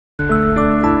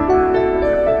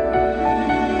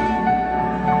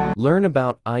Learn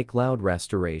about iCloud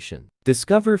restoration.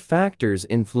 Discover factors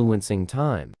influencing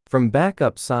time, from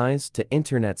backup size to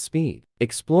internet speed.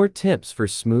 Explore tips for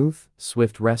smooth,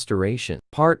 swift restoration.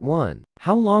 Part 1.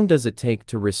 How long does it take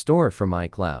to restore from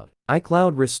iCloud?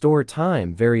 iCloud restore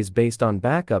time varies based on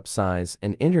backup size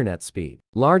and internet speed.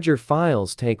 Larger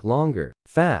files take longer.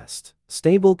 Fast,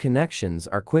 stable connections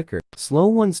are quicker. Slow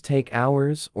ones take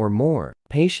hours or more.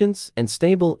 Patience and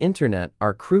stable internet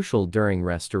are crucial during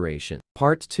restoration.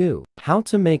 Part 2. How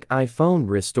to make iPhone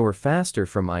restore faster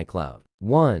from iCloud.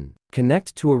 1.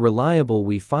 Connect to a reliable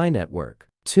Wi-Fi network.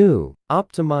 2.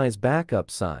 Optimize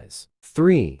backup size.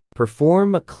 3.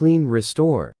 Perform a clean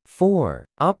restore. 4.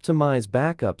 Optimize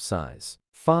backup size.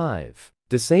 5.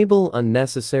 Disable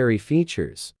unnecessary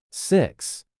features.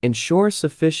 6. Ensure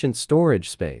sufficient storage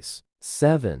space.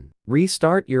 7.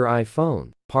 Restart your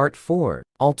iPhone. Part 4.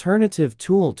 Alternative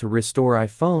tool to restore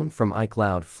iPhone from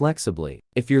iCloud flexibly.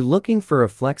 If you're looking for a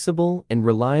flexible and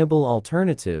reliable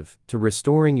alternative to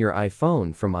restoring your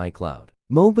iPhone from iCloud,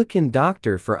 Mobican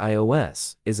Doctor for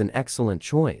iOS is an excellent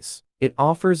choice. It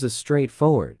offers a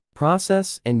straightforward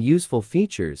process and useful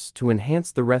features to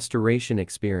enhance the restoration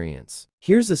experience.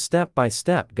 Here's a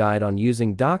step-by-step guide on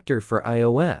using Doctor for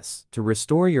iOS to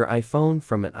restore your iPhone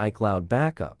from an iCloud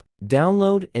backup.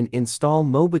 Download and install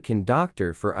Mobican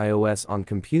Doctor for iOS on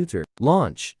computer.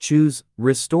 Launch. Choose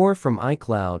Restore from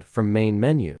iCloud from main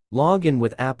menu. Log in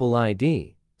with Apple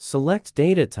ID. Select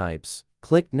data types.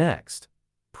 Click Next.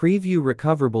 Preview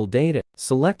recoverable data.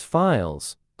 Select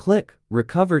Files. Click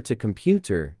Recover to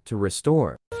Computer to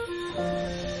restore.